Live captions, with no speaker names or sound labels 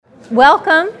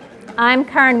Welcome. I'm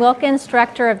Karen Wilkins,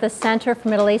 Director of the Center for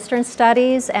Middle Eastern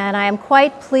Studies, and I am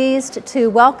quite pleased to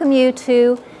welcome you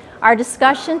to our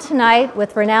discussion tonight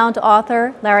with renowned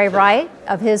author Larry Wright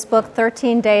of his book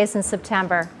 13 Days in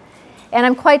September. And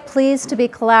I'm quite pleased to be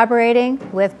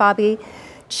collaborating with Bobby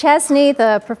Chesney,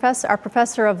 our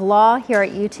professor of law here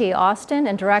at UT Austin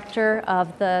and director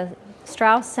of the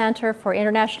Strauss Center for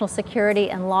International Security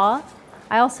and Law.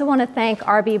 I also want to thank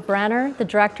R.B. Brenner, the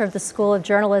director of the School of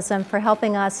Journalism, for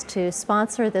helping us to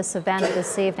sponsor this event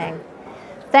this evening.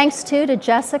 Thanks too to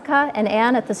Jessica and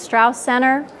Ann at the Strauss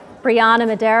Center, Brianna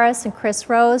Medeiros and Chris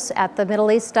Rose at the Middle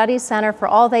East Studies Center for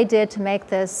all they did to make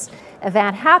this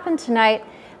event happen tonight.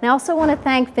 And I also want to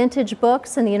thank Vintage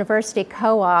Books and the University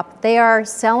Co-op. They are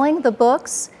selling the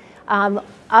books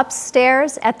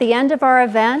upstairs at the end of our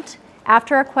event.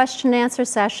 After our question and answer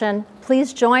session,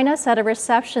 please join us at a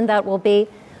reception that will be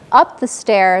up the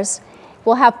stairs.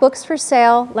 We'll have books for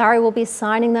sale. Larry will be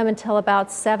signing them until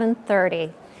about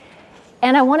 7:30.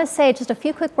 And I want to say just a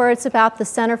few quick words about the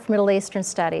Center for Middle Eastern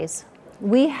Studies.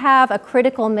 We have a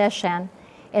critical mission,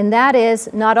 and that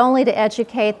is not only to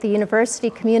educate the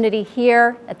university community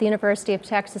here at the University of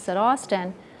Texas at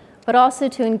Austin, but also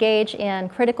to engage in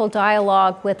critical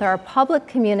dialogue with our public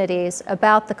communities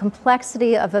about the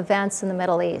complexity of events in the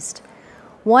Middle East.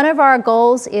 One of our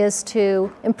goals is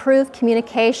to improve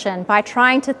communication by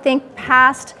trying to think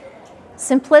past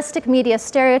simplistic media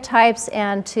stereotypes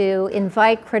and to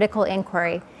invite critical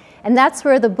inquiry. And that's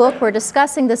where the book we're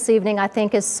discussing this evening, I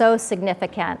think, is so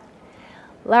significant.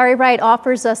 Larry Wright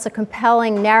offers us a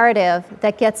compelling narrative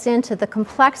that gets into the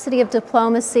complexity of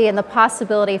diplomacy and the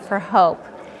possibility for hope.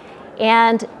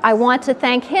 And I want to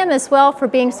thank him as well for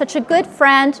being such a good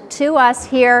friend to us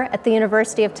here at the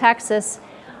University of Texas.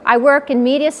 I work in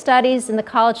media studies in the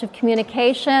College of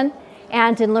Communication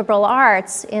and in liberal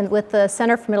arts with the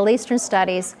Center for Middle Eastern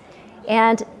Studies.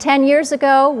 And 10 years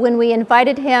ago, when we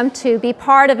invited him to be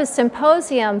part of a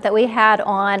symposium that we had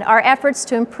on our efforts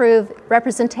to improve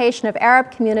representation of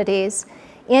Arab communities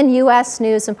in U.S.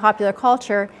 news and popular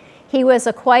culture, he was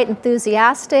a quite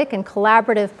enthusiastic and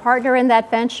collaborative partner in that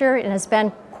venture and has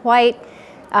been quite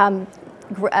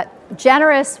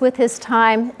generous with his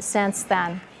time since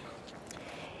then.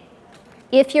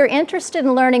 If you're interested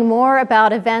in learning more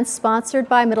about events sponsored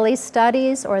by Middle East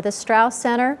Studies or the Strauss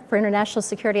Center for International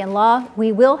Security and Law,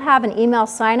 we will have an email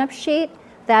sign-up sheet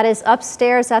that is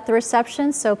upstairs at the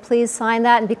reception, so please sign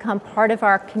that and become part of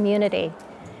our community.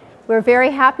 We're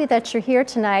very happy that you're here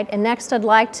tonight, and next I'd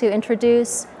like to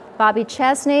introduce Bobby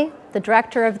Chesney, the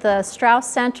director of the Strauss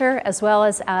Center, as well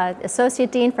as Associate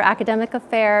Dean for Academic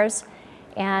Affairs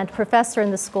and professor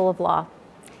in the School of Law.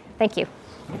 Thank you.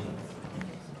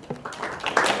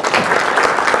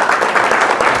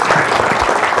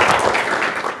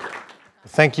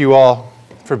 Thank you all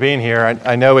for being here.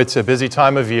 I know it's a busy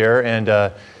time of year,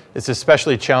 and it's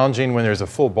especially challenging when there's a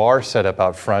full bar set up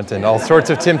out front and all sorts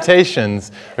of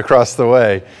temptations across the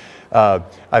way.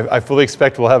 I fully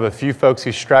expect we'll have a few folks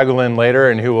who straggle in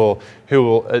later and who will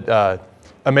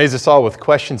amaze us all with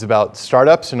questions about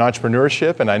startups and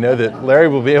entrepreneurship, and I know that Larry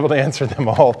will be able to answer them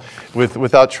all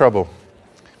without trouble.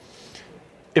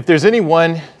 If there's any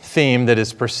one theme that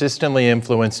has persistently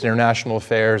influenced international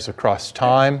affairs across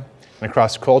time and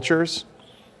across cultures,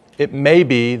 it may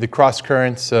be the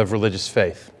cross-currents of religious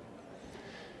faith.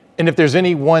 And if there's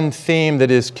any one theme that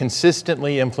has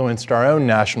consistently influenced our own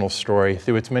national story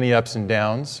through its many ups and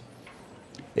downs,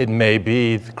 it may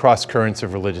be the cross-currents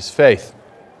of religious faith.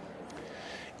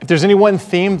 If there's any one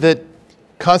theme that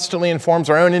constantly informs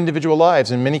our own individual lives,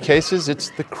 in many cases, it's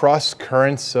the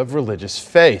cross-currents of religious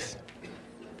faith.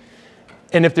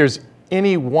 And if there's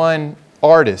any one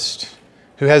artist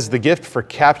who has the gift for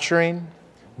capturing,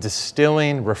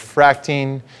 distilling,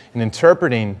 refracting, and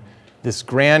interpreting this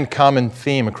grand common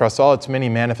theme across all its many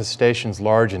manifestations,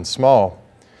 large and small,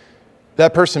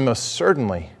 that person most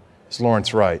certainly is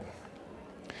Lawrence Wright.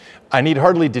 I need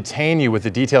hardly detain you with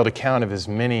a detailed account of his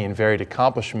many and varied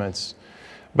accomplishments,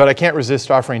 but I can't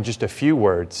resist offering just a few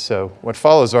words. So what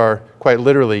follows are, quite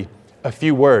literally, a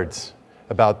few words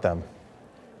about them.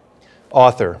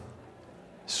 Author,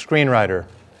 screenwriter,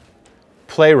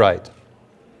 playwright,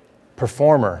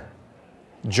 performer,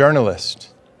 journalist,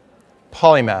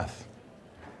 polymath,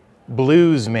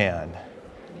 blues man,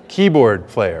 keyboard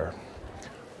player,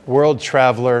 world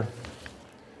traveler,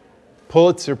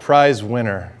 Pulitzer Prize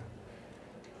winner,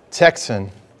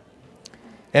 Texan,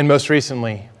 and most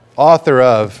recently, author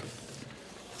of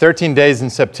 13 Days in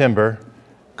September,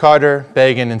 Carter,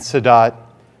 Begin, and Sadat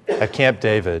at Camp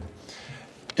David.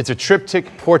 It's a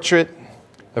triptych portrait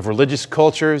of religious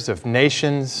cultures, of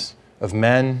nations, of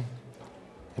men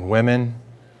and women,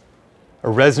 a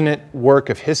resonant work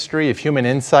of history, of human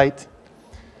insight,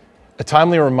 a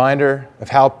timely reminder of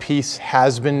how peace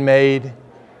has been made,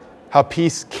 how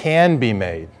peace can be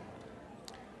made.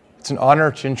 It's an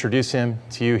honor to introduce him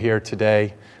to you here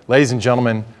today. Ladies and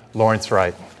gentlemen, Lawrence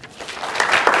Wright.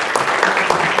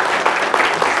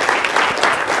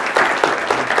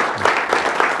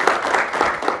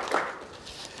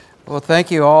 Well, thank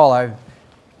you all.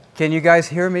 Can you guys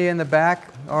hear me in the back?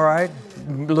 All right,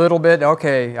 a little bit.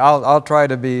 Okay, I'll try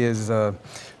to be as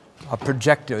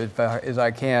projective as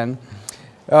I can.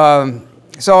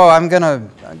 So I'm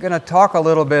gonna talk a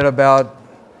little bit about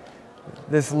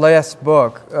this last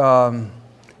book, and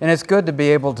it's good to be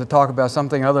able to talk about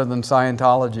something other than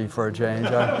Scientology for a change.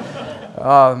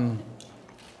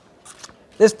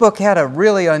 This book had a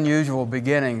really unusual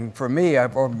beginning for me,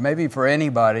 or maybe for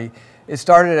anybody. It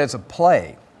started as a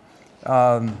play.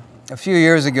 A few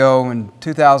years ago, in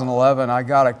 2011, I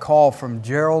got a call from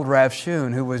Gerald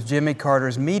Rafshoon, who was Jimmy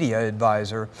Carter's media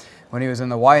advisor when he was in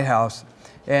the White House,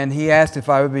 and he asked if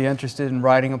I would be interested in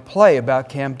writing a play about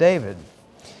Camp David.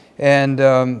 And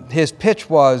his pitch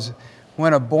was,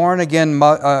 when a born-again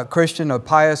Christian, a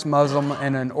pious Muslim,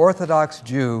 and an Orthodox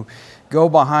Jew go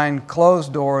behind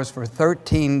closed doors for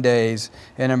 13 days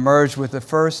and emerge with the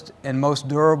first and most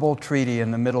durable treaty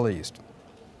in the Middle East.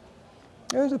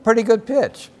 It was a pretty good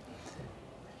pitch.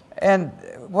 And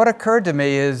what occurred to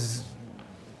me is,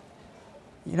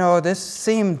 this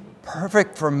seemed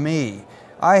perfect for me.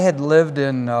 I had lived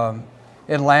in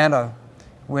Atlanta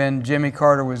when Jimmy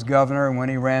Carter was governor and when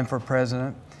he ran for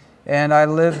president. And I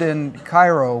lived in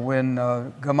Cairo when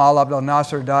Gamal Abdel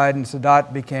Nasser died and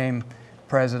Sadat became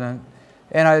president.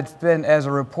 And I'd spent, as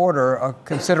a reporter, a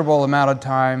considerable amount of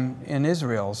time in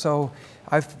Israel. So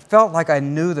I felt like I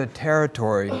knew the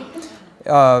territory.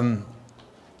 But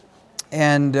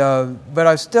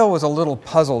I still was a little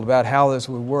puzzled about how this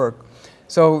would work.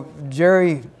 So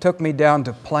Jerry took me down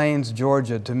to Plains,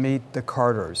 Georgia to meet the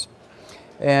Carters.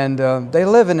 And they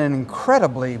live in an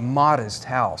incredibly modest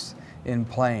house in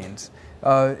Plains.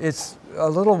 It's a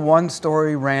little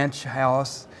one-story ranch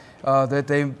house that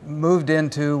they moved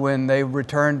into when they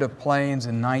returned to Plains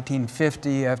in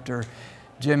 1950 after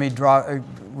Jimmy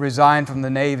resigned from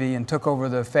the Navy and took over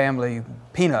the family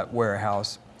peanut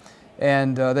warehouse.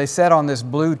 And they sat on this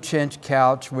blue chinch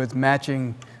couch with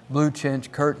matching blue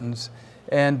chinch curtains.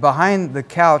 And behind the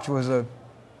couch was a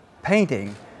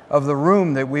painting of the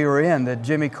room that we were in that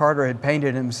Jimmy Carter had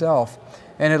painted himself.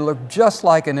 And it looked just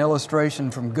like an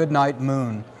illustration from Goodnight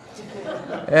Moon.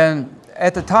 And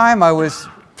at the time, I was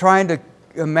trying to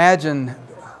imagine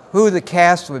who the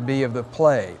cast would be of the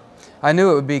play. I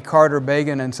knew it would be Carter,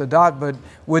 Begin, and Sadat, but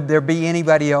would there be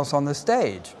anybody else on the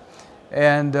stage?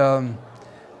 And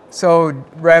so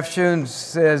Rafshoon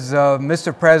says,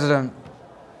 Mr. President,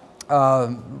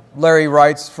 Larry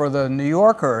writes for the New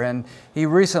Yorker, and he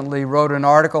recently wrote an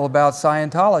article about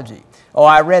Scientology. Oh,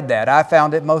 I read that. I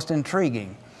found it most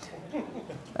intriguing.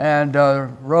 And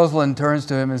Rosalind turns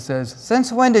to him and says,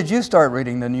 since when did you start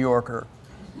reading the New Yorker?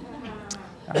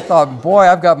 I thought, boy,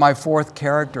 I've got my fourth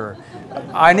character.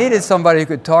 I needed somebody who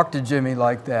could talk to Jimmy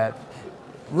like that.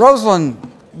 Rosalind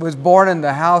was born in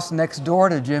the house next door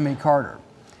to Jimmy Carter.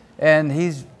 And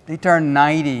he turned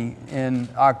 90 in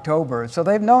October. So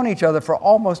they've known each other for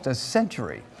almost a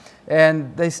century.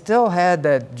 And they still had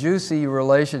that juicy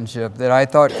relationship that I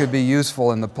thought could be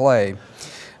useful in the play.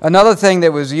 Another thing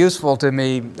that was useful to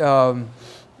me,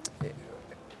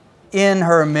 in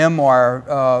her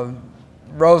memoir,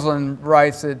 Rosalind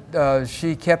writes that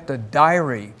she kept a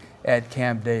diary at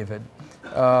Camp David.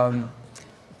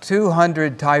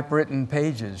 200 typewritten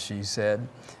pages, she said.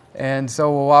 And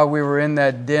so while we were in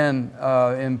that den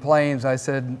in Plains, I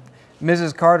said,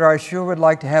 Mrs. Carter, I sure would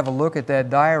like to have a look at that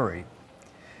diary.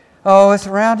 Oh, it's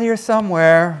around here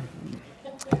somewhere.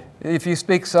 If you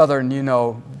speak Southern,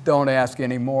 don't ask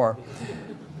anymore.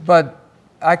 But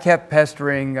I kept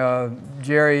pestering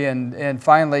Jerry, and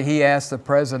finally he asked the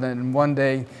president, and one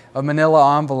day a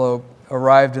manila envelope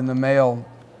arrived in the mail.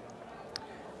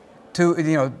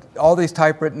 All these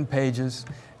typewritten pages,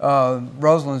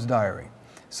 Rosalind's diary.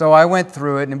 So I went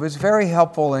through it, and it was very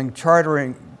helpful in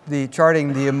charting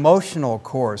the emotional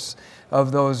course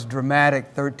of those dramatic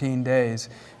 13 days.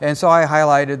 And so I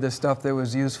highlighted the stuff that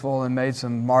was useful and made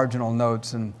some marginal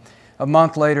notes. And a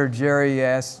month later, Jerry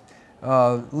asked,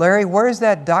 Larry, where's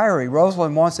that diary?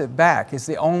 Rosalind wants it back. It's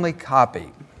the only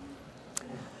copy.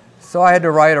 So I had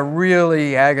to write a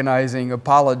really agonizing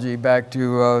apology back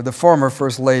to the former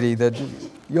First Lady that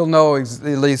you'll know at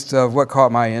least what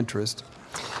caught my interest.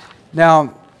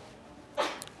 Now,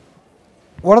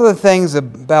 one of the things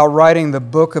about writing the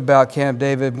book about Camp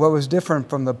David, what was different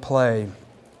from the play,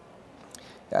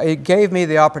 It gave me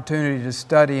the opportunity to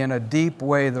study in a deep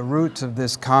way the roots of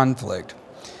this conflict,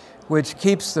 which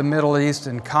keeps the Middle East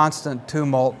in constant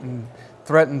tumult and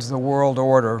threatens the world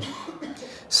order.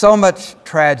 So much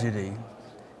tragedy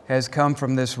has come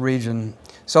from this region.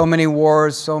 So many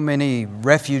wars, so many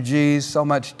refugees, so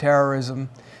much terrorism,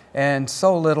 and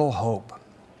so little hope.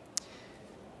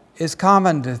 It's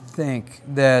common to think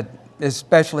that,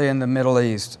 especially in the Middle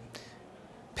East,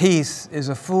 peace is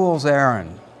a fool's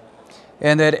errand,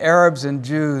 and that Arabs and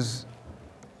Jews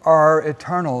are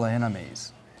eternal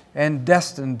enemies and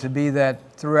destined to be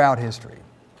that throughout history.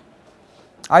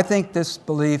 I think this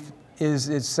belief is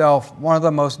itself one of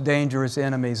the most dangerous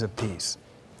enemies of peace.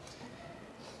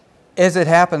 As it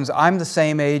happens, I'm the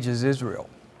same age as Israel.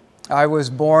 I was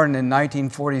born in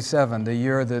 1947, the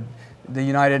year that the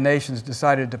United Nations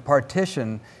decided to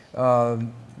partition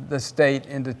the state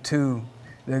into two,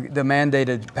 the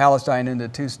mandated Palestine into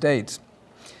two states.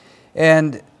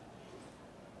 And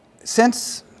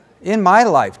since in my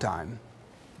lifetime,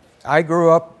 I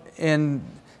grew up in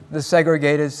the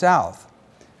segregated South.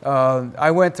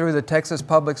 I went through the Texas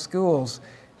public schools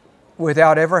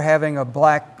without ever having a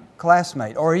black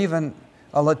classmate or even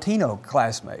a Latino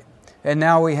classmate. And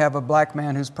now we have a black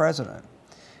man who's president.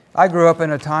 I grew up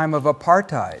in a time of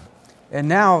apartheid. And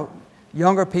now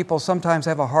younger people sometimes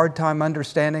have a hard time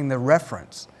understanding the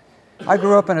reference. I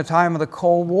grew up in a time of the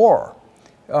Cold War.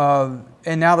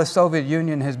 And now the Soviet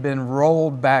Union has been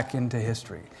rolled back into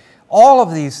history. All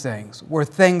of these things were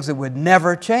things that would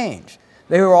never change.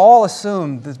 They were all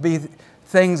assumed to be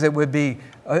things that would be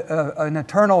an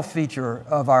eternal feature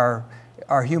of our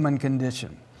human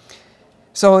condition.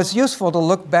 So it's useful to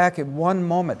look back at one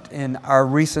moment in our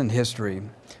recent history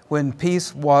when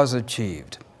peace was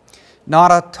achieved.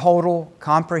 Not a total,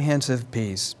 comprehensive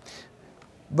peace,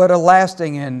 but a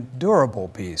lasting and durable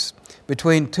peace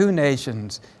between two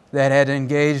nations that had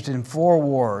engaged in 4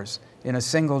 wars in a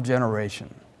single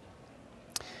generation.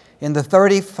 In the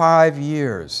 35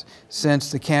 years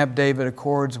since the Camp David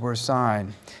Accords were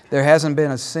signed, there hasn't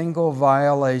been a single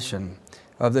violation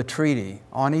of the treaty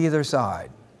on either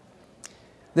side.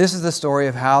 This is the story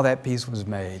of how that peace was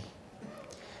made.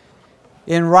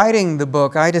 In writing the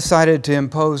book, I decided to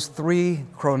impose 3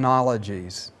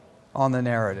 chronologies on the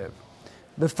narrative.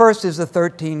 The first is the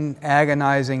 13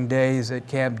 agonizing days at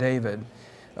Camp David.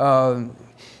 And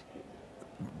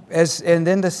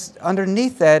then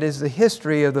underneath that is the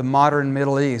history of the modern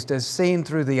Middle East as seen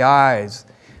through the eyes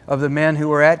of the men who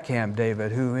were at Camp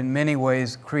David, who in many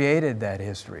ways created that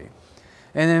history.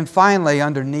 And then finally,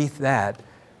 underneath that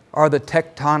are the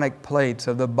tectonic plates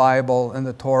of the Bible and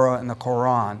the Torah and the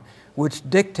Quran, which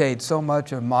dictate so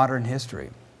much of modern history.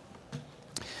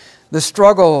 The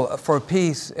struggle for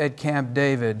peace at Camp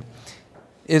David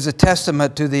is a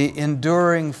testament to the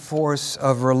enduring force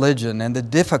of religion and the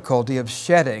difficulty of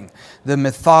shedding the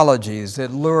mythologies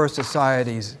that lure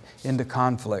societies into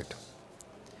conflict.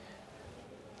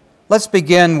 Let's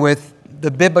begin with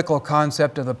the biblical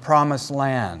concept of the Promised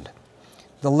Land,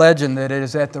 the legend that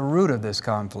is at the root of this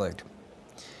conflict.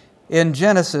 In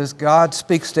Genesis, God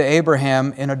speaks to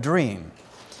Abraham in a dream,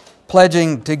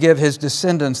 pledging to give his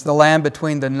descendants the land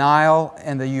between the Nile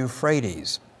and the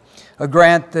Euphrates, a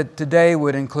grant that today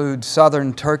would include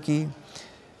southern Turkey,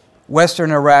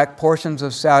 western Iraq, portions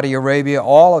of Saudi Arabia,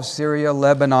 all of Syria,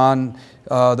 Lebanon,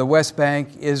 the West Bank,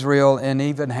 Israel, and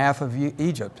even half of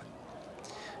Egypt.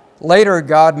 Later,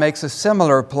 God makes a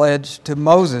similar pledge to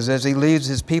Moses as he leads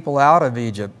his people out of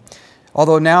Egypt,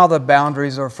 although now the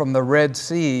boundaries are from the Red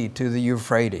Sea to the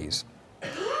Euphrates.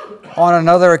 On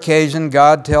another occasion,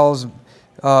 God tells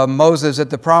Moses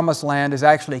that the Promised Land is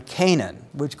actually Canaan,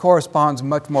 which corresponds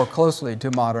much more closely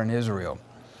to modern Israel.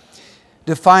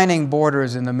 Defining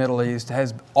borders in the Middle East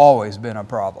has always been a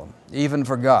problem, even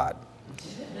for God.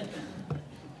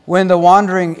 When the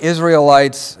wandering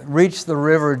Israelites reach the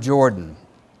river Jordan,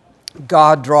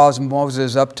 God draws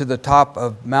Moses up to the top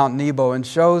of Mount Nebo and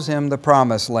shows him the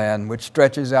Promised Land, which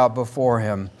stretches out before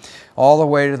him all the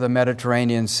way to the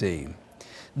Mediterranean Sea.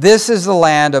 This is the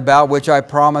land about which I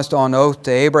promised on oath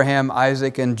to Abraham,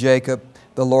 Isaac, and Jacob,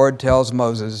 the Lord tells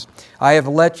Moses. I have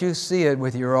let you see it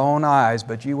with your own eyes,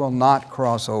 but you will not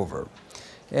cross over.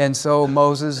 And so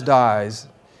Moses dies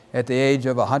at the age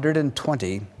of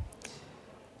 120,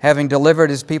 having delivered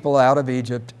his people out of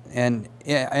Egypt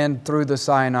and through the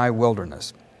Sinai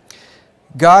wilderness.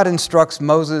 God instructs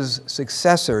Moses'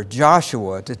 successor,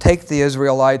 Joshua, to take the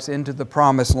Israelites into the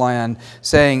Promised Land,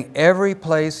 saying, every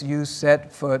place you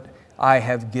set foot, I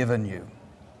have given you.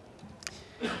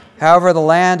 However, the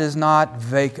land is not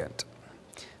vacant.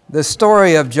 The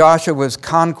story of Joshua's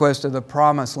conquest of the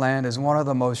Promised Land is one of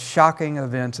the most shocking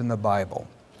events in the Bible.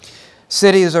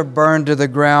 Cities are burned to the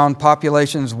ground,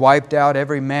 populations wiped out,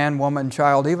 every man, woman,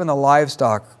 child, even the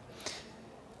livestock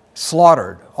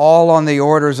slaughtered, all on the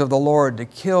orders of the Lord to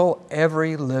kill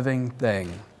every living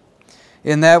thing.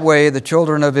 In that way, the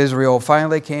children of Israel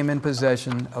finally came in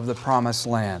possession of the promised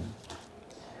land.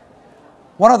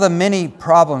 One of the many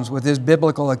problems with this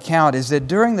biblical account is that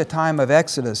during the time of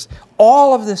Exodus,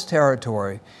 all of this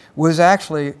territory was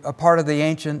actually a part of the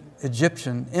ancient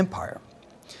Egyptian empire.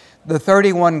 The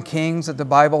 31 kings that the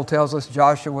Bible tells us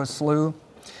Joshua slew,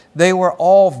 they were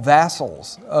all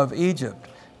vassals of Egypt,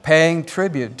 paying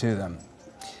tribute to them,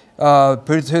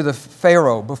 to the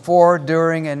Pharaoh, before,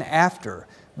 during, and after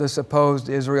the supposed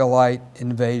Israelite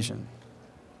invasion.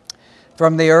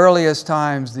 From the earliest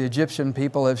times, the Egyptian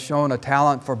people have shown a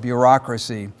talent for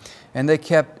bureaucracy, and they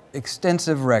kept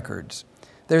extensive records.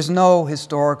 There's no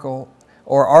historical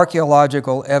or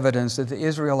archaeological evidence that the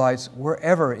Israelites were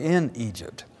ever in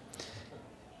Egypt.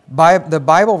 The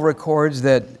Bible records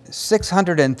that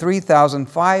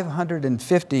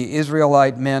 603,550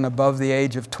 Israelite men above the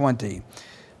age of 20,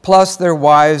 plus their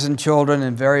wives and children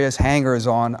and various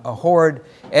hangers-on, a horde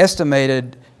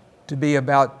estimated to be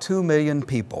about 2 million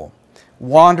people,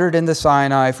 wandered in the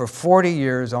Sinai for 40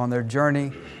 years on their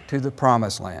journey to the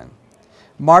Promised Land.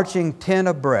 Marching 10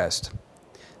 abreast,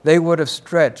 they would have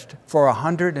stretched for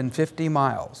 150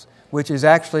 miles, which is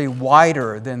actually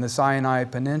wider than the Sinai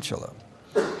Peninsula.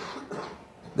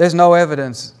 There's no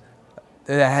evidence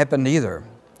that happened either.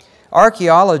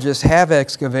 Archaeologists have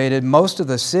excavated most of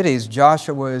the cities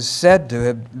Joshua is said to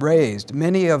have razed.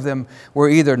 Many of them were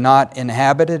either not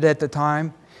inhabited at the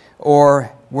time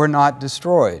or were not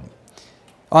destroyed.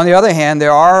 On the other hand,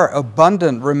 there are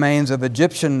abundant remains of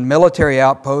Egyptian military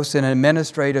outposts and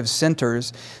administrative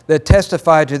centers that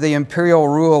testify to the imperial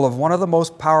rule of one of the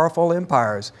most powerful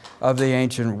empires of the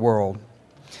ancient world.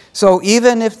 So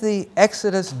even if the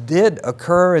Exodus did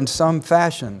occur in some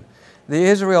fashion, the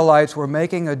Israelites were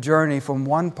making a journey from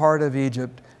one part of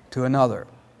Egypt to another.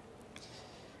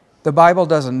 The Bible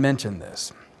doesn't mention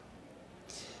this.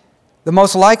 The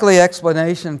most likely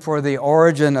explanation for the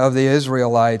origin of the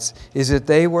Israelites is that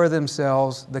they were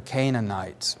themselves the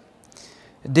Canaanites.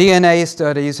 DNA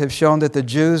studies have shown that the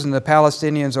Jews and the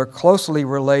Palestinians are closely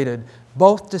related,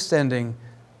 both descending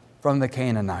from the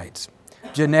Canaanites.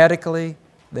 Genetically,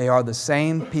 they are the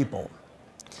same people.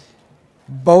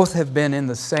 Both have been in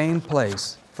the same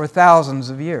place for thousands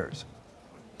of years.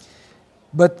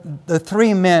 But the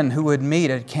three men who would meet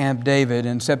at Camp David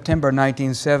in September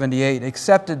 1978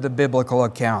 accepted the biblical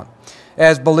account,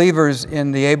 as believers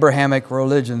in the Abrahamic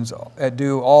religions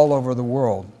do all over the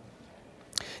world.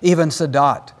 Even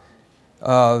Sadat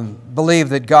believed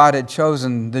that God had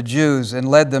chosen the Jews and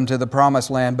led them to the Promised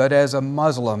Land, but as a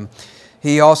Muslim,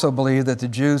 he also believed that the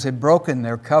Jews had broken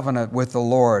their covenant with the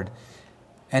Lord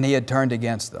and he had turned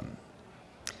against them.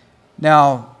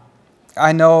 Now,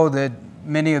 I know that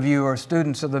many of you are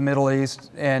students of the Middle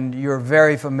East and you're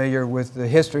very familiar with the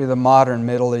history of the modern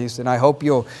Middle East, and I hope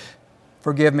you'll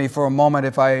forgive me for a moment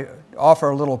if I offer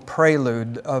a little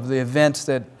prelude of the events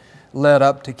that led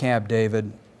up to Camp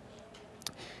David.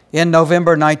 In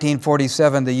November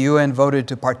 1947, the UN voted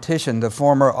to partition the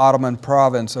former Ottoman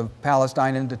province of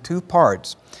Palestine into two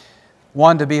parts,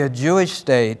 one to be a Jewish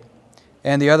state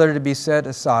and the other to be set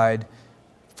aside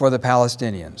for the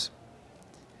Palestinians.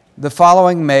 The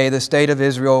following May, the State of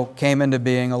Israel came into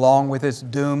being along with its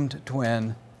doomed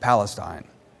twin, Palestine.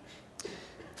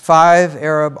 5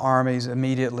 Arab armies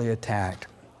immediately attacked.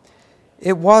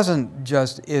 It wasn't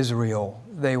just Israel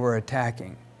they were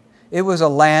attacking. It was a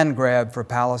land grab for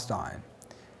Palestine.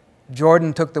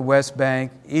 Jordan took the West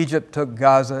Bank, Egypt took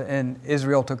Gaza, and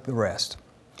Israel took the rest.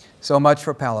 So much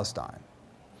for Palestine.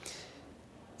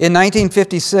 In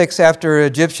 1956, after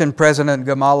Egyptian President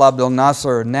Gamal Abdel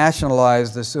Nasser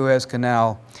nationalized the Suez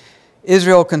Canal,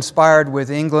 Israel conspired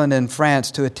with England and France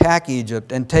to attack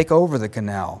Egypt and take over the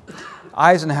canal.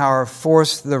 Eisenhower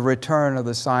forced the return of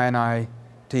the Sinai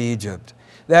to Egypt.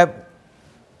 That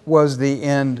was the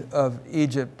end of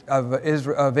Egypt,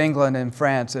 of England and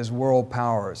France as world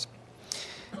powers.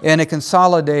 And it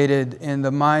consolidated in the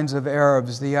minds of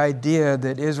Arabs the idea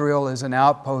that Israel is an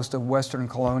outpost of Western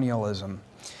colonialism.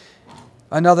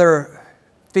 Another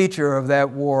feature of that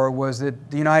war was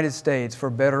that the United States, for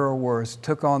better or worse,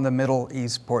 took on the Middle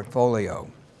East portfolio.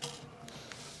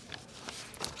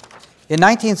 In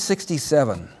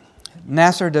 1967,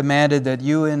 Nasser demanded that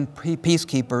UN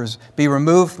peacekeepers be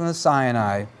removed from the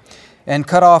Sinai and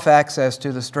cut off access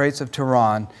to the Straits of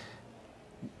Tiran,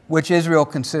 which Israel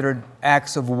considered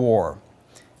acts of war.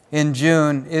 In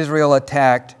June, Israel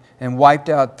attacked and wiped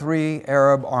out 3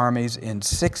 Arab armies in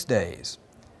 6 days.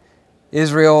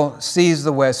 Israel seized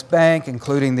the West Bank,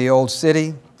 including the Old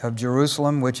City of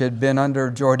Jerusalem, which had been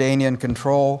under Jordanian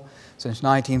control since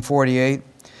 1948.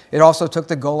 It also took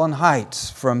the Golan Heights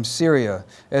from Syria,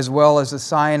 as well as the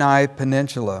Sinai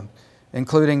Peninsula,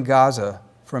 including Gaza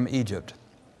from Egypt.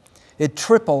 It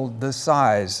tripled the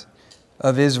size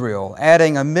of Israel,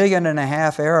 adding 1.5 million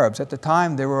Arabs. At the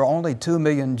time, there were only 2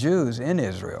 million Jews in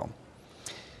Israel.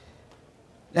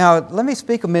 Now, let me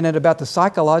speak a minute about the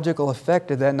psychological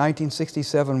effect of that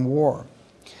 1967 war.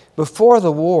 Before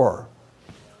the war,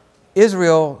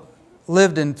 Israel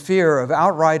lived in fear of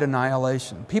outright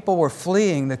annihilation. People were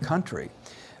fleeing the country.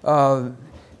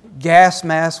 Gas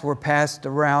masks were passed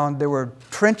around. There were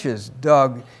trenches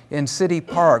dug in city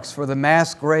parks for the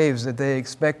mass graves that they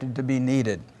expected to be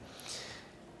needed.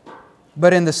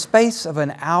 But in the space of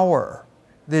an hour,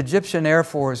 the Egyptian Air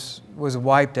Force was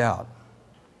wiped out.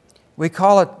 We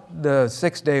call it the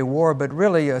Six-Day War, but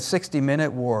really a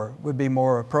 60-minute war would be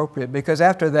more appropriate, because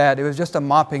after that, it was just a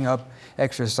mopping up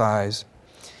exercise.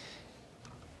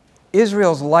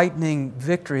 Israel's lightning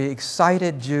victory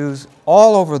excited Jews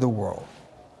all over the world.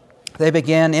 They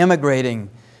began immigrating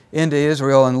into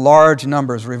Israel in large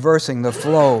numbers, reversing the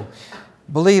flow,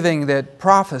 believing that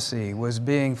prophecy was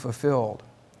being fulfilled.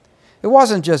 It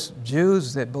wasn't just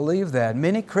Jews that believed that.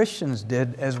 Many Christians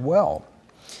did as well.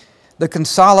 The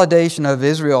consolidation of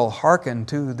Israel hearkened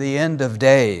to the end of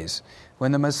days,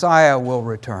 when the Messiah will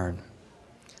return.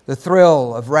 The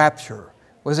thrill of rapture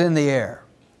was in the air.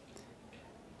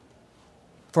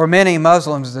 For many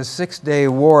Muslims, the Six-Day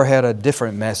War had a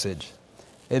different message.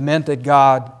 It meant that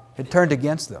God had turned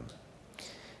against them.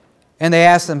 And they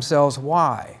asked themselves,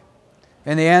 why?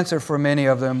 And the answer for many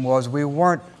of them was, we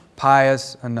weren't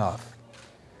pious enough.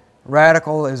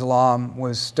 Radical Islam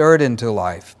was stirred into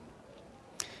life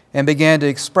and began to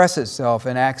express itself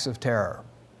in acts of terror.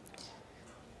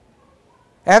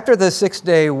 After the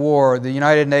Six-Day War, the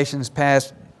United Nations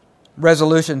passed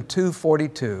Resolution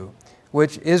 242,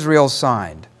 which Israel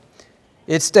signed.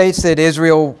 It states that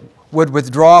Israel would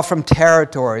withdraw from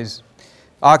territories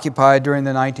occupied during the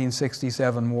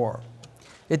 1967 war.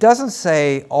 It doesn't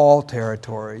say all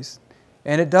territories,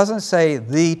 and it doesn't say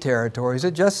the territories.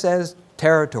 It just says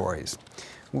territories,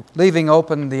 leaving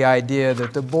open the idea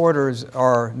that the borders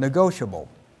are negotiable,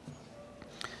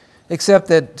 except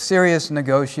that serious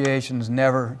negotiations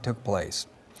never took place.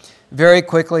 Very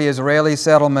quickly, Israeli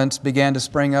settlements began to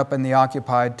spring up in the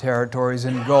occupied territories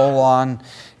in Golan,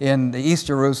 in the East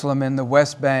Jerusalem, in the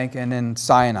West Bank, and in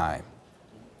Sinai.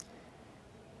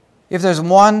 If there's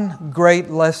one great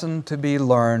lesson to be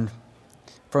learned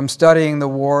from studying the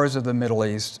wars of the Middle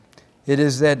East, it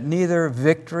is that neither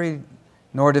victory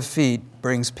nor defeat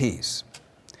brings peace.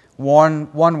 One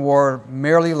war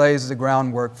merely lays the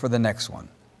groundwork for the next one.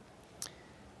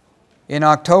 In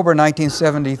October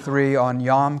 1973, on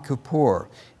Yom Kippur,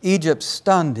 Egypt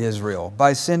stunned Israel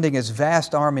by sending its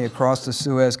vast army across the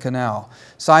Suez Canal.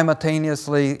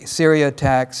 Simultaneously, Syria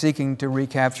attacked, seeking to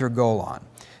recapture Golan.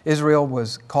 Israel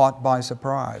was caught by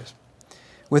surprise.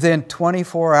 Within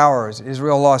 24 hours,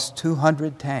 Israel lost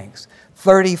 200 tanks,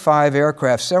 35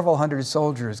 aircraft, several hundred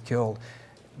soldiers killed.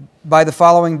 By the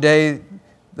following day,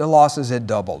 the losses had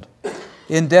doubled.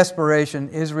 In desperation,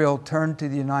 Israel turned to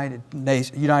the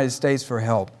United States for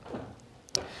help.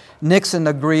 Nixon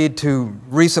agreed to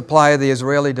resupply the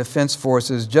Israeli Defense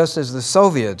Forces just as the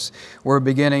Soviets were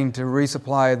beginning to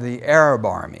resupply the Arab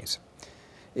armies.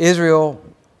 Israel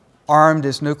armed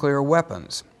its nuclear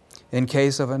weapons in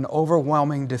case of an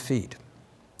overwhelming defeat.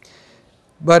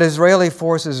 But Israeli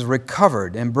forces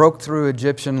recovered and broke through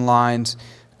Egyptian lines,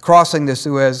 crossing the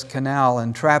Suez Canal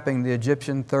and trapping the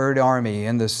Egyptian Third Army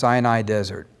in the Sinai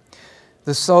Desert.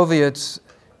 The Soviets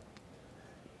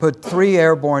put 3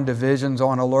 airborne divisions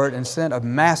on alert and sent a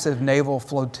massive naval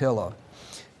flotilla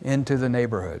into the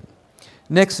neighborhood.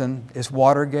 Nixon is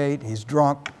Watergate, he's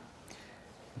drunk.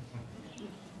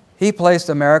 He placed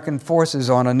American forces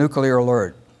on a nuclear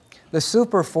alert. The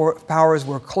superpowers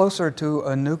were closer to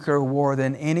a nuclear war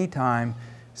than any time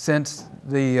since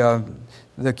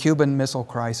the Cuban Missile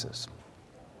Crisis.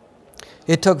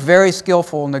 It took very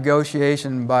skillful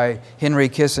negotiation by Henry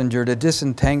Kissinger to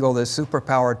disentangle this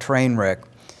superpower train wreck.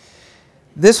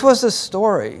 This was the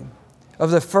story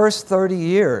of the first 30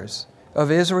 years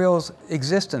of Israel's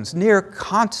existence, near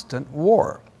constant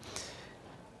war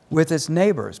with its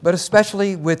neighbors, but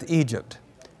especially with Egypt,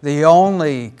 the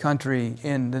only country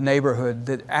in the neighborhood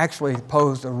that actually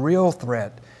posed a real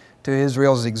threat to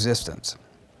Israel's existence.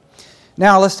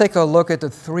 Now let's take a look at the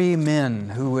 3 men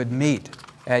who would meet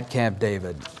at Camp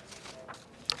David.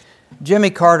 Jimmy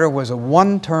Carter was a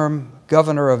one-term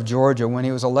governor of Georgia when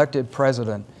he was elected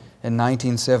president in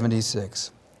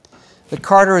 1976. The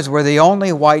Carters were the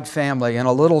only white family in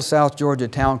a little South Georgia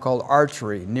town called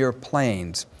Archery near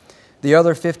Plains. The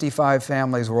other 55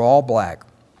 families were all black.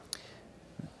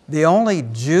 The only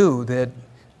Jew that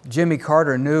Jimmy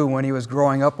Carter knew when he was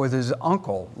growing up was his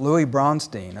uncle, Louis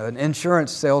Bronstein, an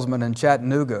insurance salesman in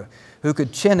Chattanooga who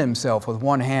could chin himself with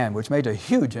one hand, which made a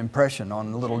huge impression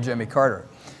on little Jimmy Carter.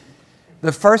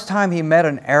 The first time he met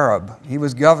an Arab, he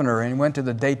was governor and he went to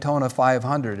the Daytona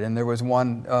 500, and there was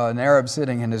an Arab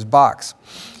sitting in his box.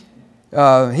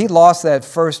 He lost that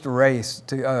first race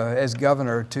as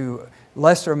governor to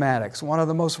Lester Maddox, one of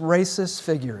the most racist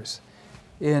figures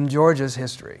in Georgia's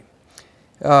history.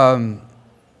 When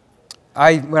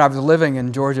I was living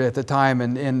in Georgia at the time,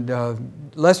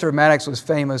 and Lester Maddox was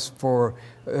famous for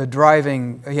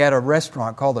driving. He had a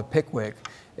restaurant called the Pickwick,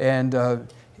 and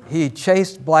he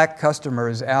chased black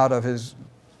customers out of his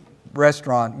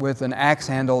restaurant with an axe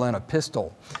handle and a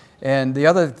pistol. And the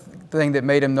other thing that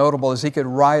made him notable is he could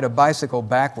ride a bicycle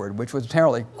backward, which was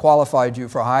apparently qualified you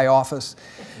for high office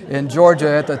in Georgia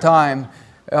at the time,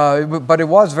 but it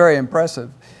was very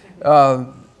impressive.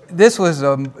 This was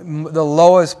the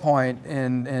lowest point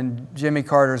in Jimmy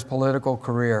Carter's political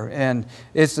career, and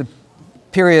it's a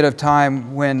period of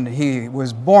time when he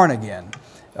was born again.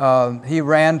 He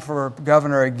ran for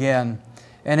governor again,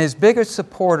 and his biggest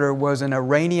supporter was an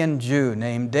Iranian Jew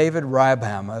named David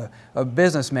Rabham, a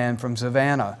businessman from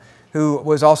Savannah, who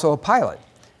was also a pilot.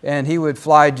 And he would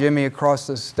fly Jimmy across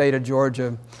the state of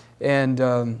Georgia, and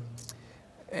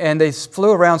they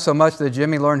flew around so much that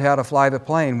Jimmy learned how to fly the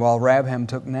plane while Rabham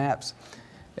took naps.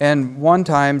 And one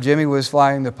time, Jimmy was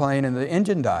flying the plane and the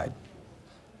engine died.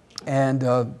 And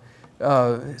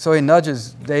so he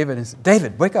nudges David and says,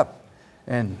 "David, wake up."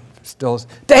 And still,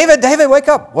 David, wake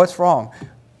up. What's wrong?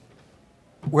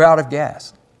 We're out of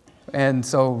gas. And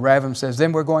so Rabham says,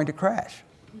 "Then we're going to crash."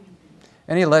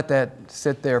 And he let that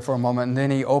sit there for a moment, and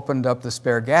then he opened up the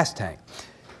spare gas tank.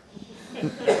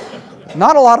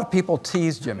 Not a lot of people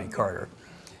tease Jimmy Carter.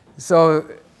 So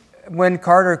when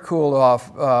Carter cooled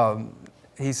off,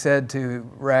 he said to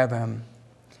Rabham,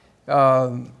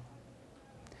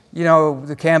 "You know,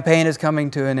 the campaign is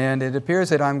coming to an end. It appears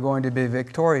that I'm going to be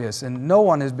victorious, and no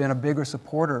one has been a bigger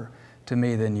supporter to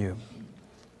me than you.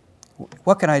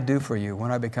 What can I do for you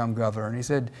when I become governor?" And he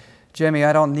said, "Jimmy,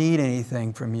 I don't need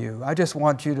anything from you. I just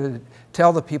want you to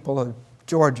tell the people of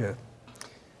Georgia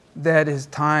that it's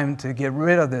time to get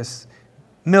rid of this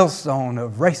millstone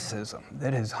of racism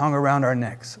that has hung around our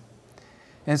necks."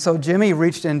 And so Jimmy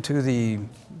reached into the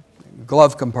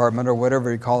glove compartment, or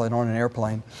whatever you call it on an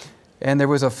airplane, and there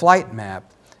was a flight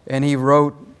map, and he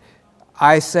wrote,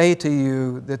 "I say to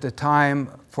you that the time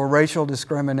for racial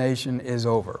discrimination is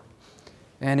over."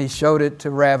 And he showed it to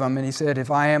Rabham, and he said,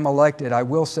 "If I am elected, I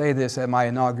will say this at my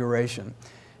inauguration."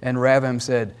 And Rabham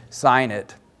said, "Sign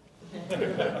it."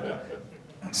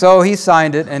 So he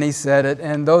signed it, and he said it,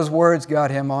 and those words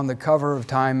got him on the cover of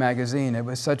Time magazine. It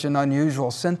was such an unusual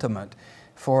sentiment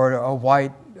for a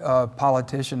white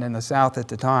politician in the South at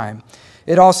the time.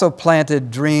 It also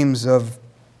planted dreams of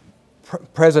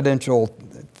presidential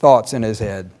thoughts in his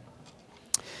head.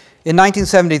 In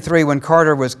 1973, when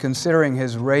Carter was considering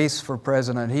his race for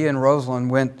president, he and Rosalind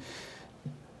went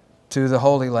to the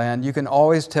Holy Land. You can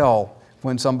always tell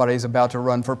when somebody's about to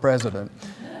run for president.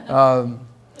 Golda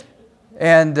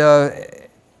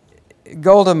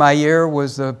Meir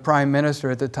was the prime minister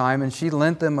at the time, and she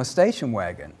lent them a station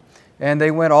wagon. And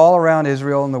they went all around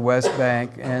Israel and the West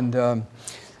Bank, and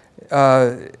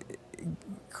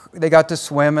they got to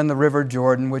swim in the River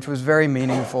Jordan, which was very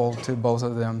meaningful to both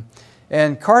of them.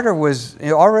 And Carter was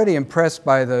already impressed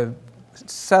by the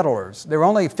settlers. There were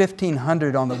only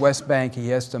 1,500 on the West Bank,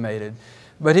 he estimated,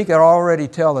 but he could already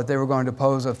tell that they were going to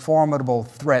pose a formidable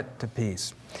threat to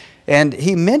peace. And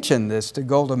he mentioned this to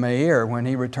Golda Meir when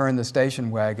he returned the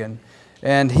station wagon.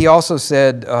 And he also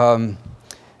said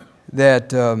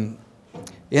that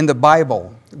in the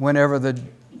Bible, whenever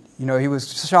he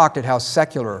was shocked at how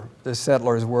secular the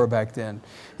settlers were back then.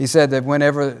 He said that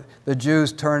whenever the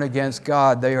Jews turn against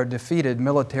God, they are defeated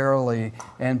militarily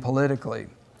and politically.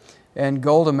 And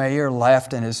Golda Meir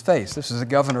laughed in his face. This is the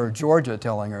governor of Georgia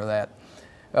telling her that.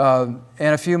 And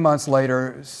a few months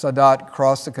later, Sadat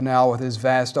crossed the canal with his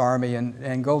vast army,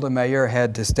 and Golda Meir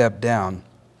had to step down.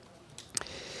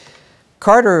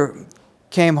 Carter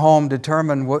came home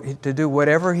determined to do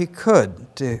whatever he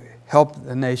could to help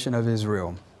the nation of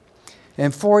Israel.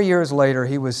 And 4 years later,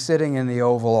 he was sitting in the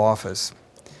Oval Office.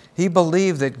 He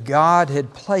believed that God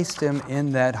had placed him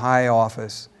in that high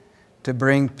office to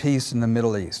bring peace in the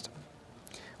Middle East.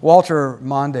 Walter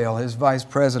Mondale, his vice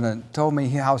president, told me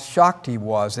how shocked he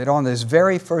was that on this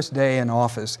very first day in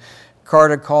office,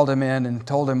 Carter called him in and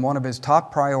told him one of his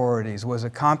top priorities was a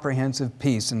comprehensive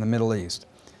peace in the Middle East.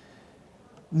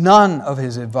 None of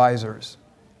his advisors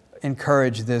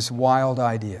encouraged this wild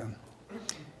idea.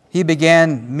 He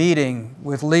began meeting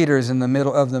with leaders in the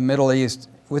Middle East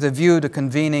with a view to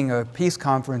convening a peace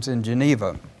conference in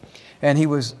Geneva. And he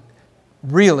was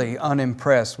really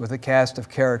unimpressed with the cast of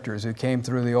characters who came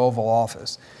through the Oval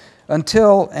Office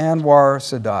until Anwar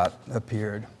Sadat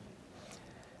appeared.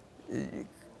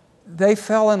 They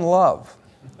fell in love.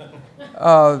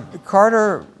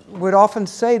 Carter would often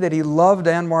say that he loved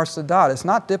Anwar Sadat. It's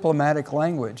not diplomatic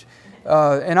language.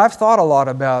 And I've thought a lot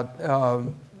about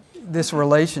this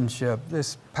relationship,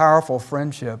 this powerful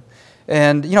friendship.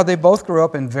 And, they both grew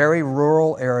up in very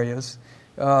rural areas.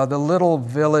 The little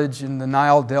village in the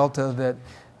Nile Delta that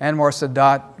Anwar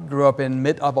Sadat grew up in,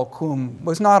 Mit Abul Kum,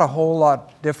 was not a whole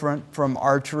lot different from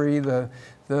Archery, the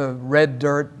red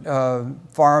dirt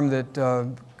farm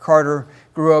that Carter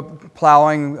grew up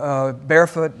plowing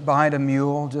barefoot behind a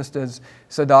mule, just as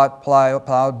Sadat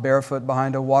plowed barefoot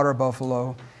behind a water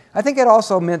buffalo. I think it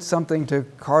also meant something to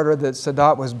Carter that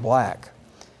Sadat was black.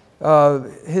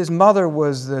 His mother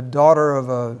was the daughter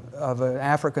of an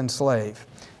African slave.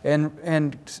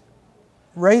 And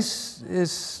race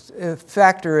is a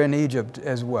factor in Egypt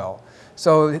as well.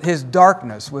 So his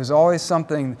darkness was always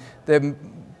something that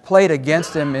played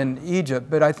against him in Egypt,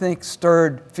 but I think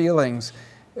stirred feelings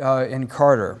in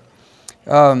Carter.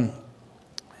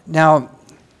 Now,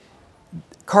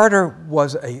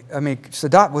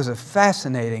 Sadat was a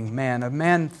fascinating man, a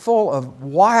man full of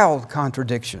wild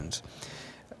contradictions.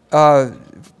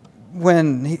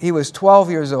 When he was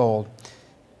 12 years old,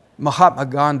 Mahatma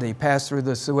Gandhi passed through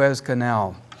the Suez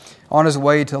Canal on his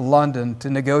way to London to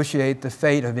negotiate the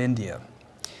fate of India.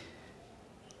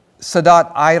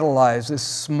 Sadat idolized this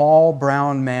small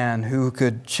brown man who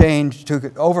could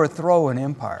overthrow an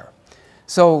empire.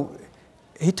 So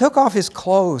he took off his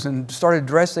clothes and started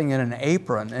dressing in an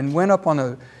apron and went up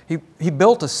on he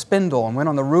built a spindle and went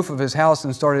on the roof of his house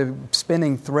and started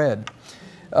spinning thread.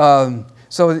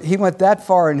 So he went that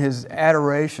far in his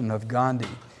adoration of Gandhi.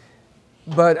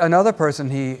 But another person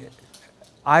he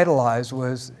idolized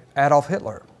was Adolf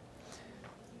Hitler.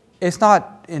 It's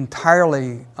not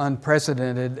entirely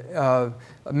unprecedented.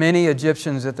 Many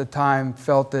Egyptians at the time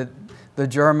felt that the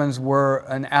Germans were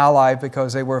an ally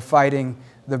because they were fighting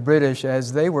the British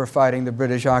as they were fighting the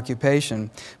British occupation.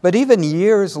 But even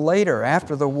years later,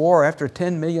 after the war, after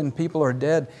 10 million people are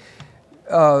dead,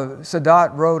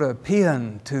 Sadat wrote a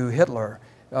paean to Hitler.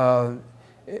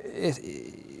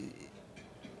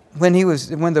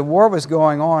 When the war was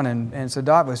going on and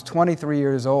Sadat was 23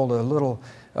 years old,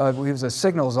 he was a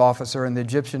signals officer in the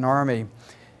Egyptian army,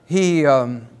 he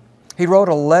wrote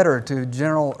a letter to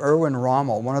General Erwin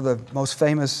Rommel, one of the most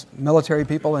famous military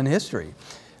people in history,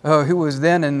 who was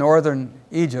then in northern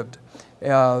Egypt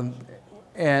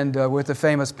and with the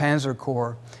famous Panzer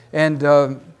Corps. And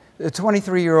the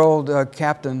 23-year-old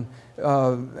captain,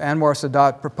 Anwar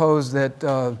Sadat, proposed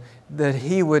that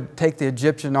he would take the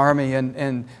Egyptian army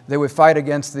and they would fight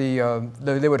against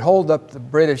they would hold up the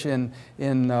British in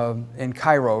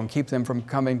Cairo and keep them from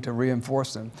coming to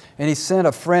reinforce them. And he sent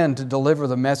a friend to deliver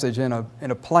the message in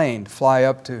a plane to fly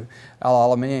up to Al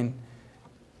Alamein.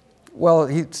 Well,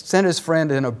 he sent his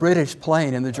friend in a British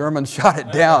plane and the Germans shot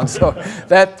it down, so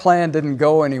that plan didn't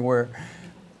go anywhere.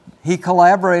 He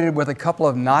collaborated with a couple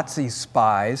of Nazi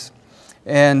spies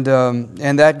and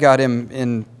that got him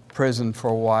in prison for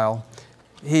a while.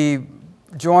 He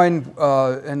joined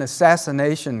an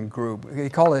assassination group. He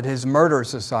called it his murder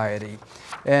society.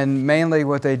 And mainly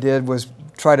what they did was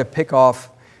try to pick off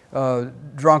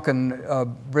drunken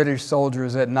British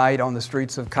soldiers at night on the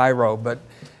streets of Cairo. But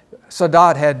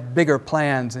Sadat had bigger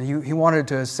plans, and he wanted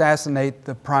to assassinate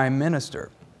the prime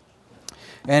minister.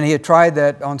 And he had tried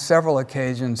that on several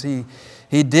occasions.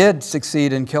 He did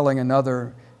succeed in killing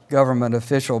another government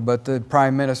official, but the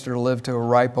prime minister lived to a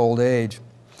ripe old age.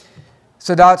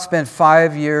 Sadat spent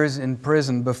 5 years in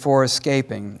prison before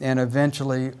escaping and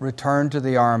eventually returned to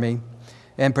the army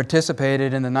and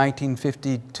participated in the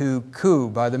 1952 coup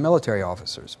by the military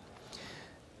officers.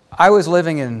 I was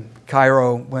living in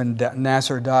Cairo when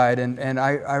Nasser died, and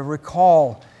I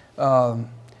recall,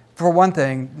 for one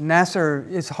thing, Nasser,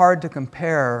 it's hard to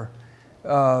compare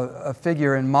a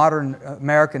figure in modern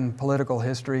American political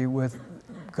history with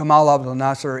Gamal Abdel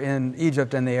Nasser in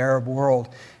Egypt and the Arab world.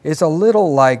 It's a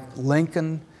little like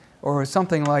Lincoln or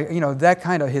something like, that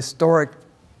kind of historic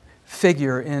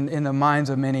figure in the minds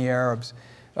of many Arabs.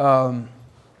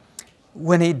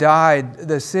 When he died,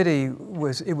 the city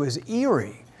was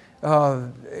eerie.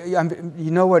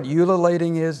 You know what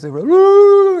ululating is? They were,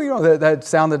 that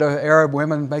sound that Arab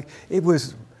women make. It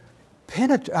was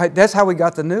that's how we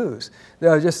got the news.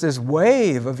 There was just this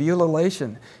wave of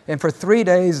ululation. And for 3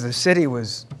 days, the city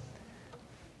was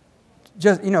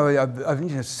just,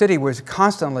 the city was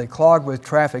constantly clogged with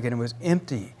traffic, and it was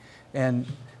empty. And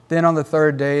then on the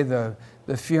third day, the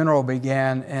funeral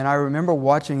began, and I remember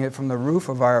watching it from the roof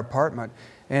of our apartment.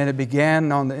 And it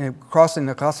began crossing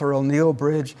the Qasr al-Nil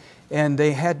bridge, and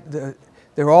there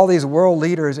were all these world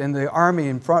leaders and the army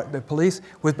in front, the police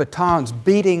with batons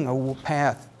beating a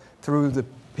path through the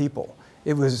people.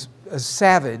 It was a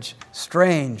savage,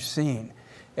 strange scene.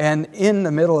 And in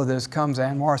the middle of this comes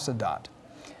Anwar Sadat,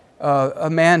 a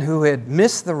man who had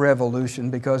missed the revolution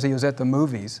because he was at the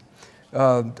movies,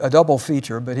 a double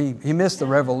feature, but he missed the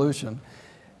revolution.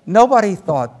 Nobody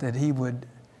thought that he would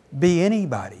be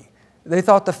anybody. They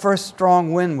thought the first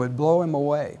strong wind would blow him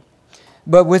away.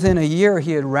 But within a year,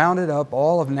 he had rounded up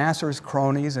all of Nasser's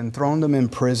cronies and thrown them in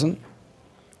prison.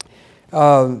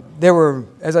 There were,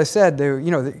 as I said,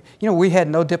 we had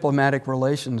no diplomatic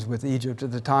relations with Egypt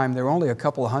at the time. There were only a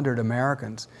couple of hundred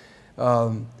Americans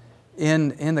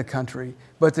in the country,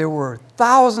 but there were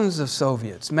thousands of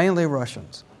Soviets, mainly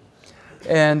Russians.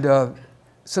 And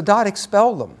Sadat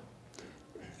expelled them.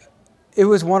 It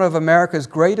was one of America's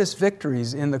greatest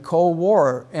victories in the Cold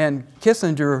War, and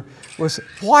Kissinger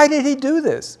why did he do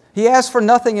this? He asked for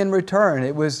nothing in return.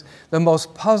 It was the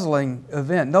most puzzling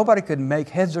event. Nobody could make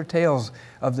heads or tails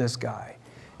of this guy.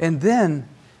 And then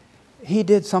he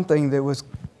did something that was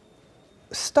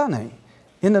stunning.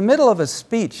 In the middle of a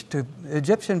speech to the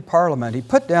Egyptian parliament, he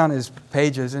put down his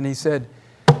pages and he said,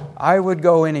 "I would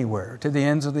go anywhere, to the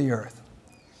ends of the earth,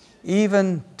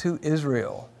 even to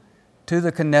Israel, to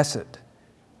the Knesset,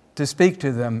 to speak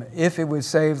to them if it would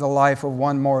save the life of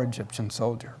one more Egyptian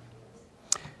soldier."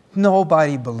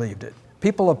 Nobody believed it.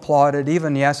 People applauded.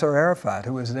 Even Yasser Arafat,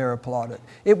 who was there, applauded.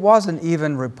 It wasn't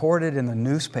even reported in the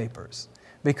newspapers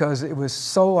because it was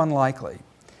so unlikely.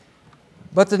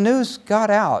 But the news got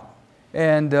out,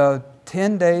 and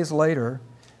 10 days later,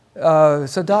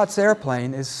 Sadat's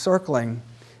airplane is circling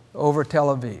over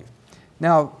Tel Aviv.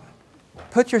 Now,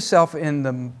 put yourself in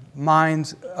the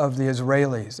minds of the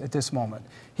Israelis at this moment.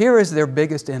 Here is their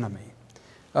biggest enemy,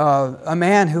 a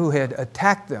man who had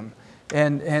attacked them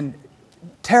and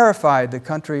terrified the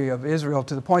country of Israel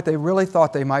to the point they really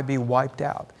thought they might be wiped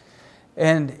out.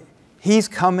 And he's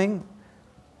coming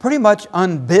pretty much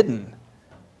unbidden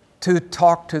to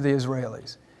talk to the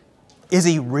Israelis. Is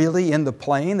he really in the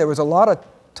plane? There was a lot of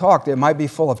talk that it might be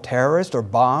full of terrorists or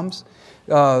bombs.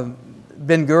 Ben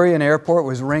Gurion Airport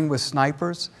was ringed with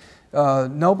snipers.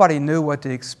 Nobody knew what to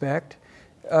expect.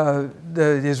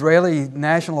 The Israeli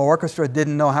National Orchestra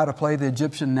didn't know how to play the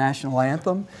Egyptian national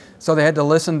anthem, so they had to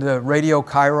listen to Radio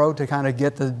Cairo to kind of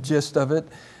get the gist of it.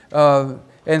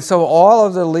 And so all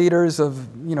of the leaders of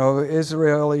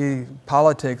Israeli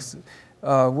politics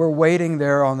were waiting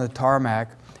there on the tarmac,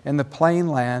 and the plane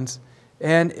lands,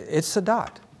 and it's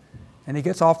Sadat. And he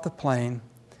gets off the plane,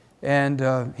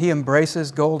 and he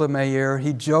embraces Golda Meir.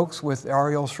 He jokes with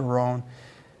Ariel Sharon.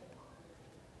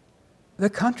 The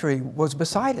country was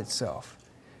beside itself.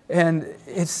 And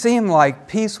it seemed like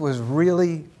peace was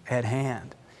really at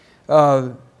hand.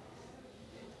 But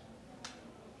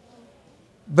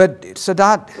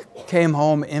Sadat came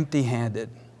home empty-handed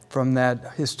from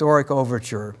that historic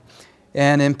overture.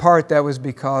 And in part, that was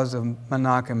because of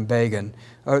Menachem Begin,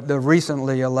 the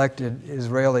recently elected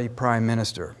Israeli prime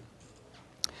minister.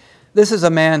 This is a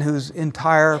man whose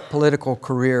entire political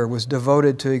career was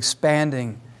devoted to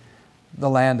expanding the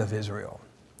land of Israel.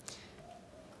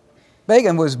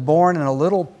 Begin was born in a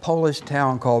little Polish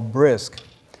town called Brisk.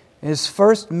 His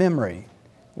first memory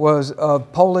was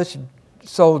of Polish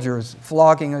soldiers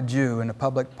flogging a Jew in a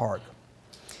public park.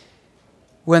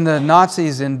 When the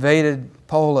Nazis invaded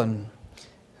Poland,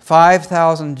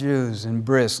 5,000 Jews in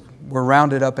Brisk were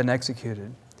rounded up and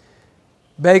executed.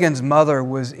 Begin's mother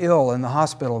was ill in the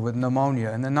hospital with pneumonia,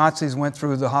 and the Nazis went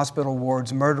through the hospital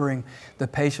wards, murdering the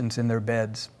patients in their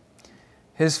beds.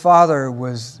 His father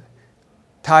was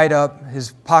tied up,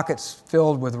 his pockets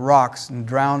filled with rocks, and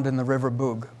drowned in the river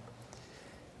Bug.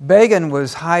 Begin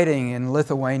was hiding in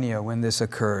Lithuania when this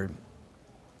occurred,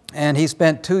 and he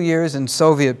spent 2 years in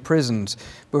Soviet prisons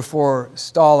before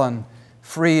Stalin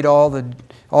freed all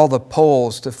the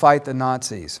Poles to fight the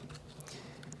Nazis.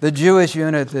 The Jewish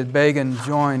unit that Begin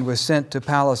joined was sent to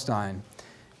Palestine,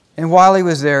 and while he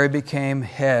was there, he became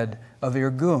head of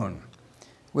Irgun,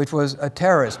 which was a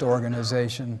terrorist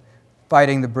organization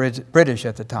fighting the British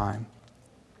at the time.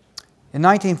 In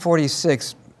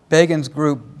 1946, Begin's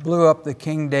group blew up the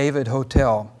King David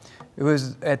Hotel. It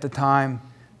was, at the time,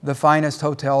 the finest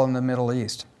hotel in the Middle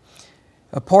East.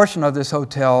 A portion of this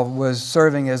hotel was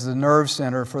serving as the nerve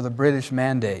center for the British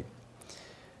Mandate.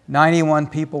 91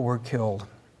 people were killed.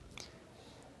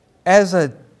 As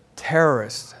a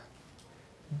terrorist,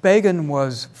 Begin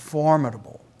was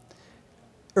formidable.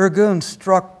 Irgun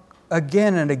struck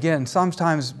again and again,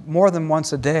 sometimes more than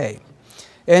once a day.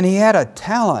 And he had a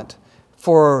talent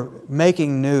for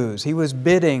making news. He was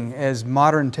bidding, as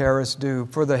modern terrorists do,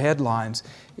 for the headlines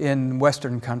in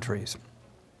Western countries.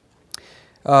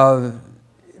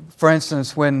 For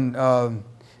instance, when the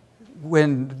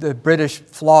British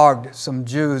flogged some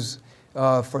Jews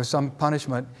for some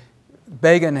punishment,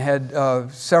 Begin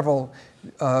had several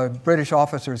British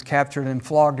officers captured and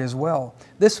flogged as well.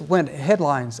 This went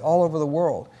headlines all over the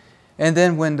world. And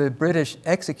then when the British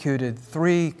executed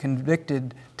 3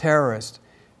 convicted terrorists,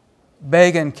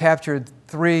 Begin captured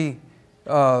 2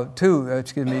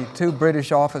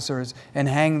 British officers and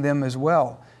hanged them as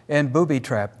well, and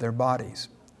booby-trapped their bodies.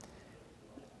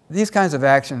 These kinds of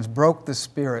actions broke the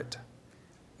spirit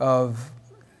of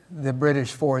the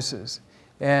British forces.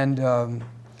 And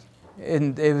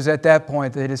it was at that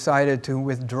point they decided to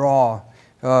withdraw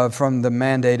from the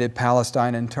mandated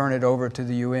Palestine and turn it over to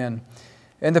the UN.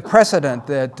 And the precedent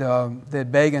that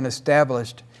Begin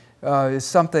established is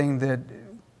something that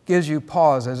gives you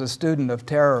pause as a student of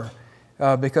terror,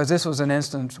 because this was an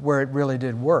instance where it really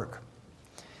did work.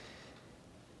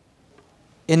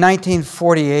 In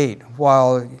 1948,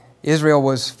 while Israel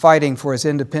was fighting for its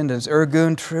independence,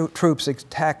 Irgun troops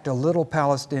attacked a little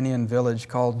Palestinian village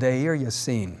called Deir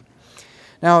Yassin.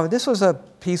 Now, this was a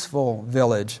peaceful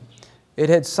village. It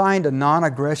had signed a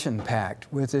non-aggression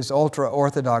pact with its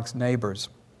ultra-Orthodox neighbors,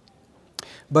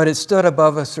 but it stood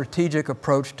above a strategic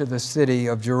approach to the city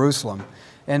of Jerusalem,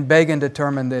 and Begin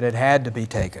determined that it had to be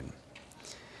taken.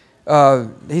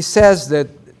 He says that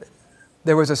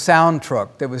there was a sound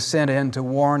truck that was sent in to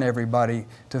warn everybody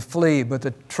to flee, but the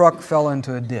truck fell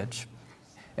into a ditch,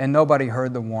 and nobody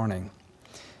heard the warning.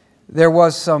 There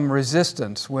was some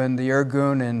resistance when the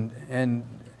Irgun and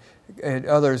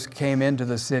others came into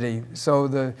the city, so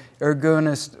the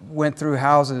Irgunists went through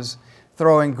houses,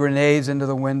 throwing grenades into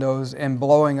the windows and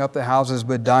blowing up the houses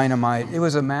with dynamite. It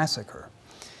was a massacre.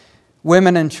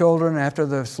 Women and children, after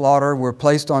the slaughter, were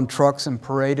placed on trucks and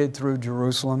paraded through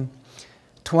Jerusalem.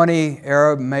 20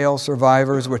 Arab male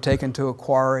survivors were taken to a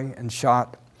quarry and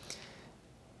shot.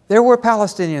 There were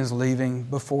Palestinians leaving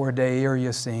before Deir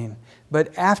Yassin,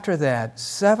 but after that,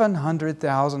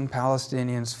 700,000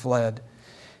 Palestinians fled,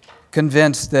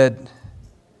 convinced that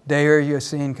Deir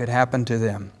Yassin could happen to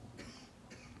them.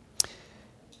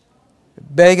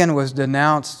 Begin was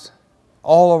denounced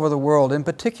all over the world, in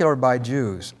particular by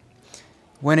Jews.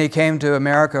 When he came to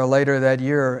America later that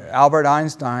year, Albert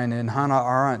Einstein and Hannah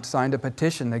Arendt signed a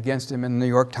petition against him in the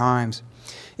New York Times.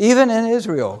 Even in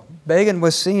Israel, Begin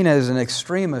was seen as an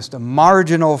extremist, a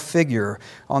marginal figure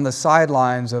on the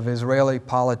sidelines of Israeli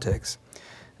politics.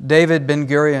 David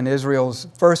Ben-Gurion, Israel's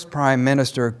first prime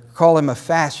minister, called him a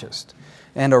fascist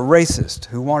and a racist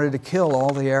who wanted to kill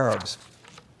all the Arabs.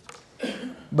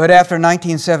 But after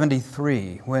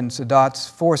 1973, when Sadat's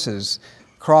forces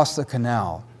crossed the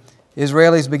canal,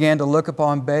 Israelis began to look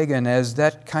upon Begin as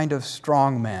that kind of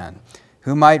strong man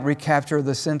who might recapture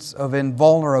the sense of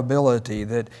invulnerability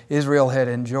that Israel had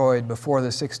enjoyed before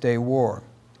the Six-Day War.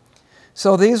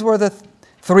 So these were the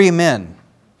 3 men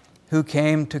who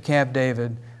came to Camp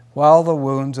David while the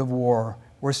wounds of war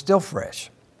were still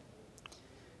fresh.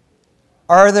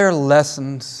 Are there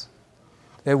lessons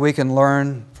that we can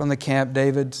learn from the Camp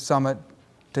David summit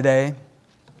today?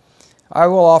 I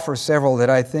will offer several that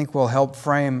I think will help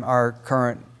frame our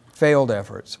current failed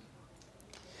efforts.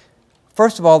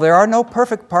 First of all, there are no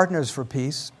perfect partners for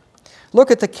peace.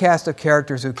 Look at the cast of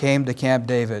characters who came to Camp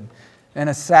David: an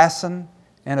assassin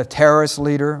and a terrorist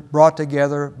leader brought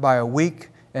together by a weak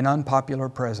and unpopular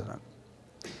president.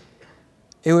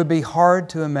 It would be hard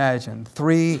to imagine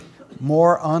 3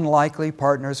 more unlikely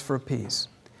partners for peace.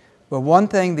 But one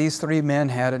thing these 3 men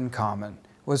had in common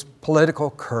was political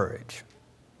courage.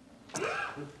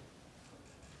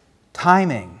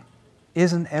 Timing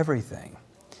isn't everything.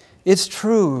 It's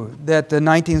true that the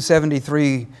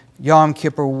 1973 Yom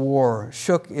Kippur War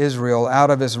shook Israel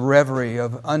out of its reverie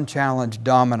of unchallenged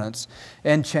dominance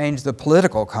and changed the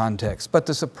political context. But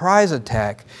the surprise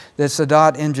attack that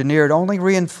Sadat engineered only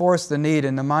reinforced the need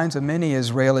in the minds of many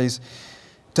Israelis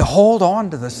to hold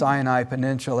on to the Sinai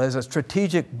Peninsula as a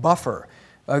strategic buffer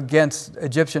against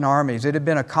Egyptian armies. It had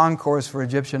been a concourse for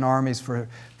Egyptian armies for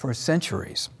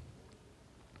centuries.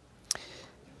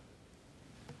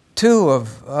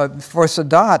 For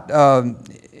Sadat,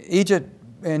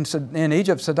 in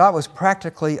Egypt, Sadat was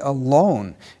practically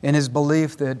alone in his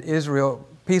belief that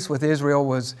peace with Israel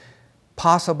was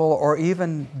possible or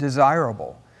even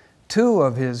desirable. 2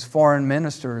 of his foreign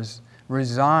ministers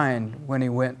resigned when he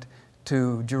went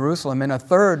to Jerusalem, and a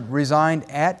third resigned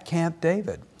at Camp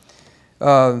David.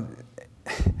 One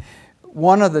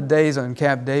of the days on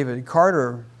Camp David,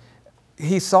 Carter,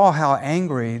 he saw how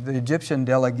angry the Egyptian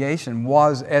delegation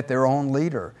was at their own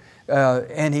leader.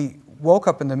 And he woke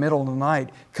up in the middle of the night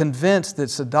convinced that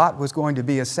Sadat was going to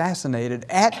be assassinated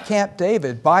at Camp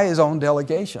David by his own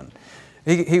delegation.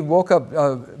 He woke up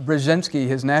Brzezinski,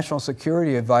 his national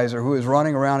security advisor, who was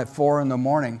running around at 4 in the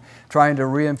morning trying to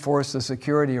reinforce the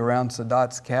security around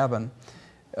Sadat's cabin.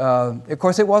 Of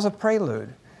course, it was a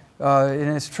prelude.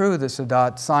 And it's true that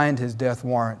Sadat signed his death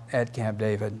warrant at Camp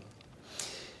David.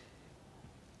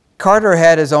 Carter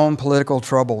had his own political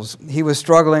troubles. He was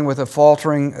struggling with a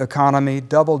faltering economy,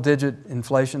 double-digit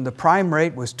inflation. The prime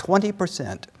rate was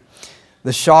 20%.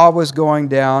 The Shah was going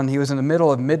down. He was in the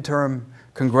middle of midterm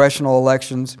congressional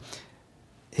elections.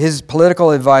 His political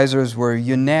advisors were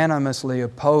unanimously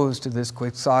opposed to this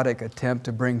quixotic attempt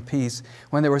to bring peace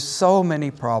when there were so many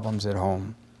problems at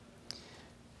home.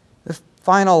 The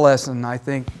final lesson, I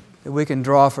think, that we can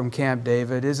draw from Camp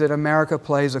David is that America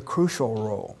plays a crucial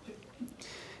role.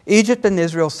 Egypt and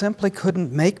Israel simply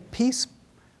couldn't make peace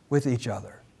with each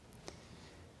other.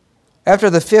 After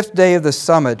the 5th day of the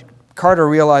summit, Carter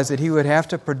realized that he would have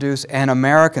to produce an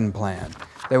American plan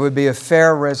that would be a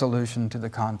fair resolution to the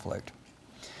conflict.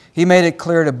 He made it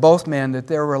clear to both men that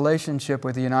their relationship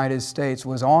with the United States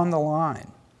was on the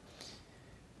line.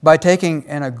 By taking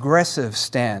an aggressive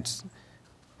stance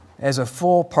as a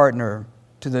full partner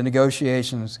to the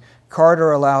negotiations,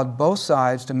 Carter allowed both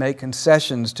sides to make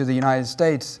concessions to the United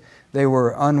States they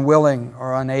were unwilling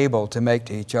or unable to make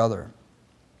to each other.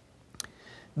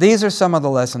 These are some of the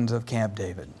lessons of Camp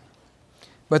David.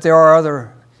 But there are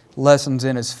other lessons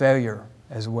in its failure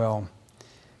as well.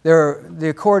 The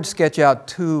Accords sketch out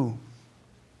 2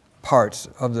 parts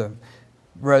of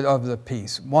the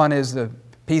peace. One is the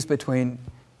peace between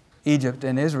Egypt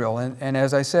and Israel. And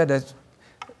as I said, it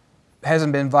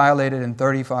hasn't been violated in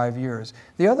 35 years.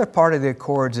 The other part of the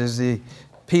Accords is the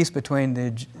peace between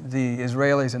the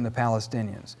Israelis and the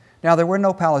Palestinians. Now, there were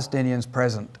no Palestinians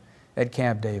present at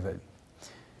Camp David.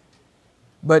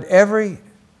 But every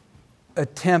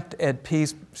attempt at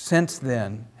peace since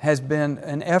then has been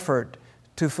an effort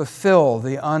to fulfill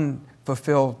the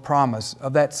unfulfilled promise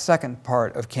of that second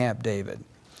part of Camp David.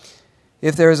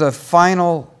 If there's a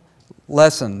final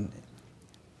lesson,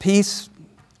 peace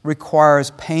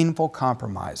requires painful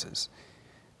compromises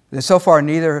that so far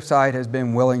neither side has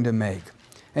been willing to make.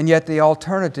 And yet the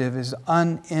alternative is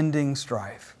unending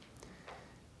strife.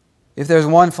 If there's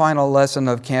one final lesson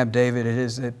of Camp David, it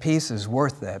is that peace is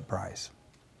worth that price.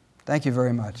 Thank you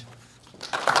very much.